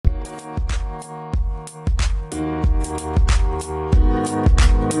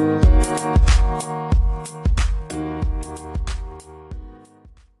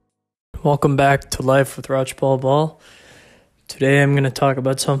Welcome back to Life with Raj Paul Ball. Today I'm going to talk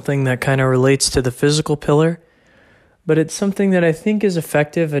about something that kind of relates to the physical pillar, but it's something that I think is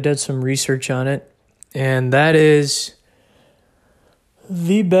effective. I did some research on it, and that is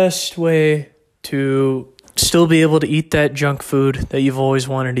the best way to still be able to eat that junk food that you've always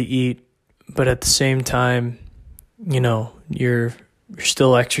wanted to eat, but at the same time, you're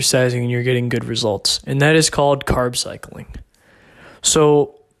still exercising and you're getting good results, and that is called carb cycling.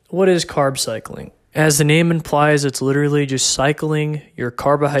 So what is carb cycling? As the name implies, it's literally just cycling your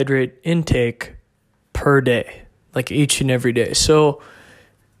carbohydrate intake per day, like each and every day. So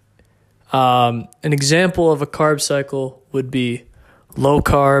an example of a carb cycle would be low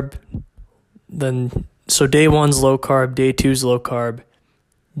carb. So day one's low carb, day two's low carb,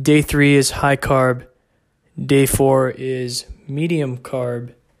 day three is high carb, day four is medium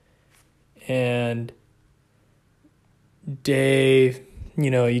carb, and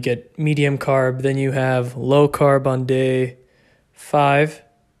you get medium carb, then you have low carb on day 5,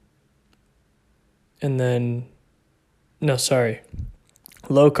 low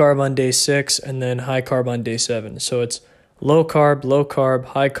carb on day 6, and then high carb on day 7. So it's low carb,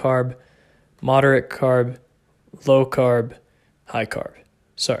 high carb, moderate carb, low carb, high carb.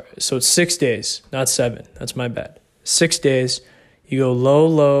 Sorry, so it's 6 days, not 7. That's my bad. 6 days, you go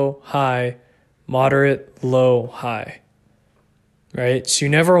low, high, moderate, low, high. Right? So you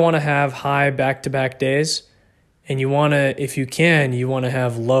never want to have high back-to-back days, and you want to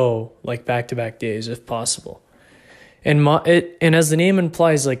have low, like back-to-back days if possible. And as the name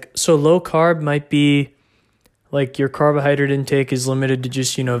implies, so low carb might be like your carbohydrate intake is limited to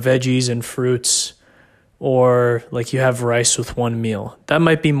just, veggies and fruits, or like you have rice with one meal. That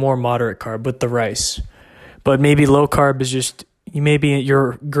might be more moderate carb with the rice. But maybe low carb is just,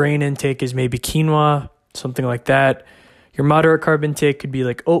 your grain intake is maybe quinoa, something like that. Your moderate carb intake could be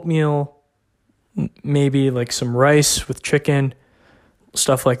like oatmeal, maybe like some rice with chicken,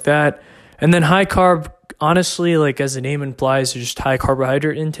 stuff like that. And then high carb, honestly, like as the name implies, is just high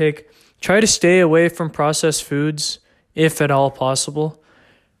carbohydrate intake. Try to stay away from processed foods if at all possible.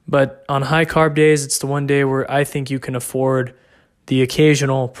 But on high carb days, it's the one day where I think you can afford the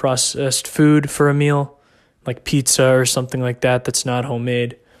occasional processed food for a meal, like pizza or something like that that's not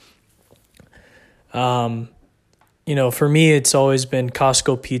homemade. For me, it's always been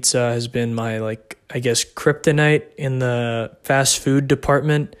Costco pizza has been my, kryptonite in the fast food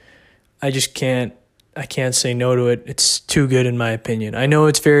department. I can't say no to it. It's too good in my opinion. I know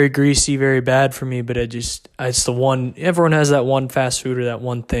it's very greasy, very bad for me, but it's the one, everyone has that one fast food or that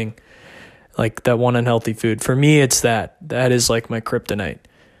one thing, like that one unhealthy food. For me, it's that is like my kryptonite.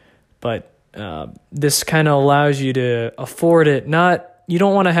 But this kind of allows you to afford it. You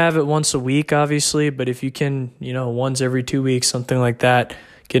don't want to have it once a week, obviously, but if you can, once every 2 weeks, something like that,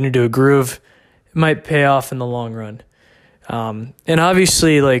 get into a groove, it might pay off in the long run. And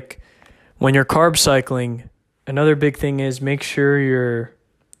obviously, when you're carb cycling, another big thing is make sure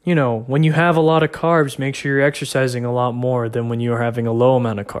when you have a lot of carbs, make sure you're exercising a lot more than when you're having a low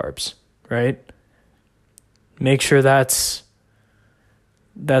amount of carbs, right? Make sure that's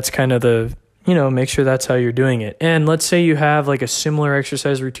kind of make sure that's how you're doing it. And let's say you have like a similar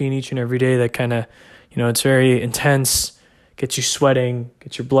exercise routine each and every day that kind of, it's very intense, gets you sweating,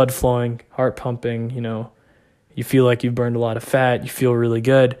 gets your blood flowing, heart pumping, you feel like you've burned a lot of fat, you feel really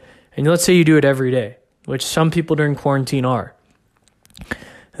good. And let's say you do it every day, which some people during quarantine are.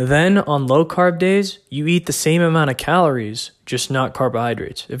 Then on low carb days, you eat the same amount of calories, just not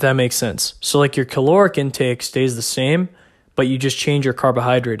carbohydrates, if that makes sense. So like your caloric intake stays the same, but you just change your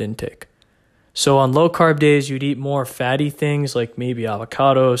carbohydrate intake. So on low carb days, you'd eat more fatty things like maybe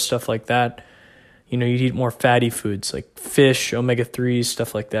avocado, stuff like that. You'd eat more fatty foods like fish, omega-3s,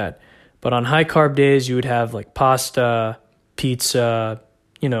 stuff like that. But on high carb days, you would have like pasta, pizza,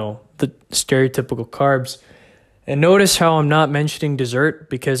 the stereotypical carbs. And notice how I'm not mentioning dessert,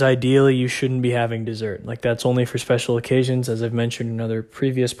 because ideally you shouldn't be having dessert. Like that's only for special occasions, as I've mentioned in other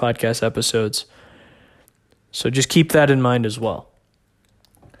previous podcast episodes. So just keep that in mind as well.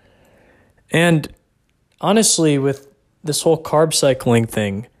 And honestly, with this whole carb cycling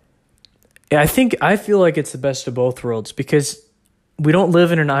thing, I feel like it's the best of both worlds, because we don't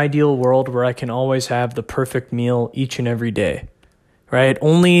live in an ideal world where I can always have the perfect meal each and every day, right?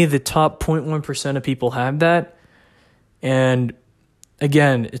 Only the top 0.1% of people have that. And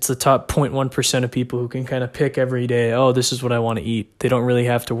again, it's the top 0.1% of people who can kind of pick every day, oh, this is what I want to eat. They don't really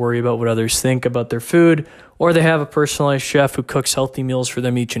have to worry about what others think about their food, or they have a personalized chef who cooks healthy meals for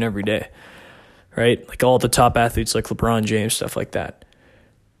them each and every day. Right? Like all the top athletes like LeBron James, stuff like that.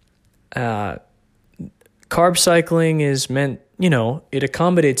 Carb cycling is meant, it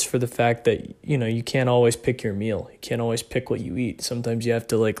accommodates for the fact that, you can't always pick your meal. You can't always pick what you eat. Sometimes you have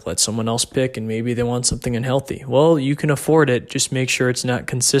to let someone else pick, and maybe they want something unhealthy. Well, you can afford it. Just make sure it's not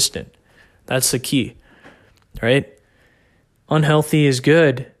consistent. That's the key, right? Unhealthy is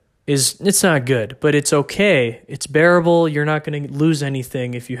good. It's not good, but it's okay. It's bearable. You're not going to lose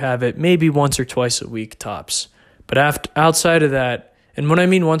anything if you have it maybe once or twice a week tops. But outside of that, and when I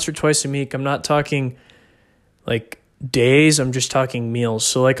mean once or twice a week, I'm not talking days, I'm just talking meals.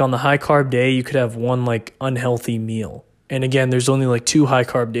 So on the high carb day, you could have one unhealthy meal. And again, there's only 2 high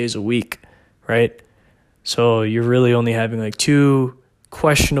carb days a week, right? So you're really only having 2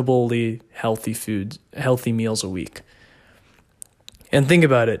 questionably healthy meals a week. And think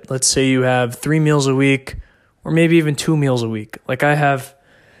about it. Let's say you have 3 meals a week, or maybe even 2 meals a week.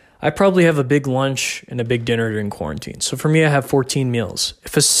 I probably have a big lunch and a big dinner during quarantine. So for me, I have 14 meals.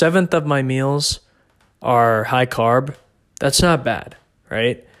 If 1/7 of my meals are high carb, that's not bad,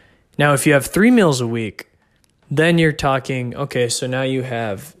 right? Now, if you have 3 meals a week, then you're talking, okay, so now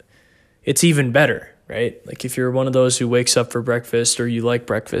it's even better, right? If you're one of those who wakes up for breakfast or you like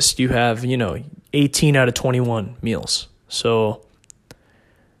breakfast, you have, 18 out of 21 meals. So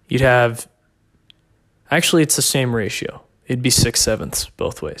actually it's the same ratio. It'd be 6/7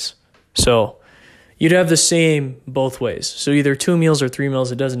 both ways. So you'd have the same both ways. So either 2 meals or 3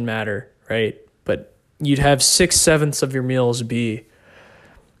 meals, it doesn't matter, right? But you'd have 6/7 of your meals be,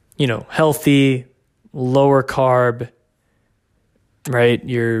 healthy, lower carb, right?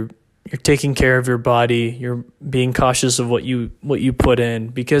 You're taking care of your body. You're being cautious of what you put in,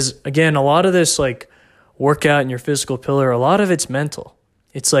 because again, a lot of this workout and your physical pillar, a lot of it's mental.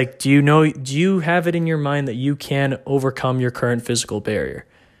 It's do you have it in your mind that you can overcome your current physical barrier,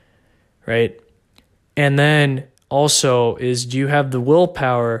 right? And then also do you have the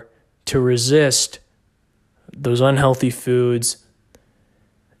willpower to resist those unhealthy foods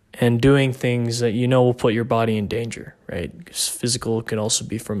and doing things that will put your body in danger, right? Because physical can also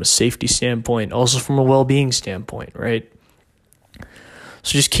be from a safety standpoint, also from a well-being standpoint, right?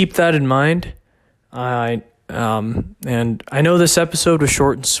 So just keep that in mind. And I know this episode was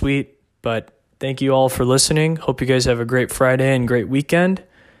short and sweet, but thank you all for listening. Hope you guys have a great Friday and great weekend,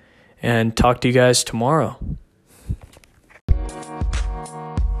 and talk to you guys tomorrow.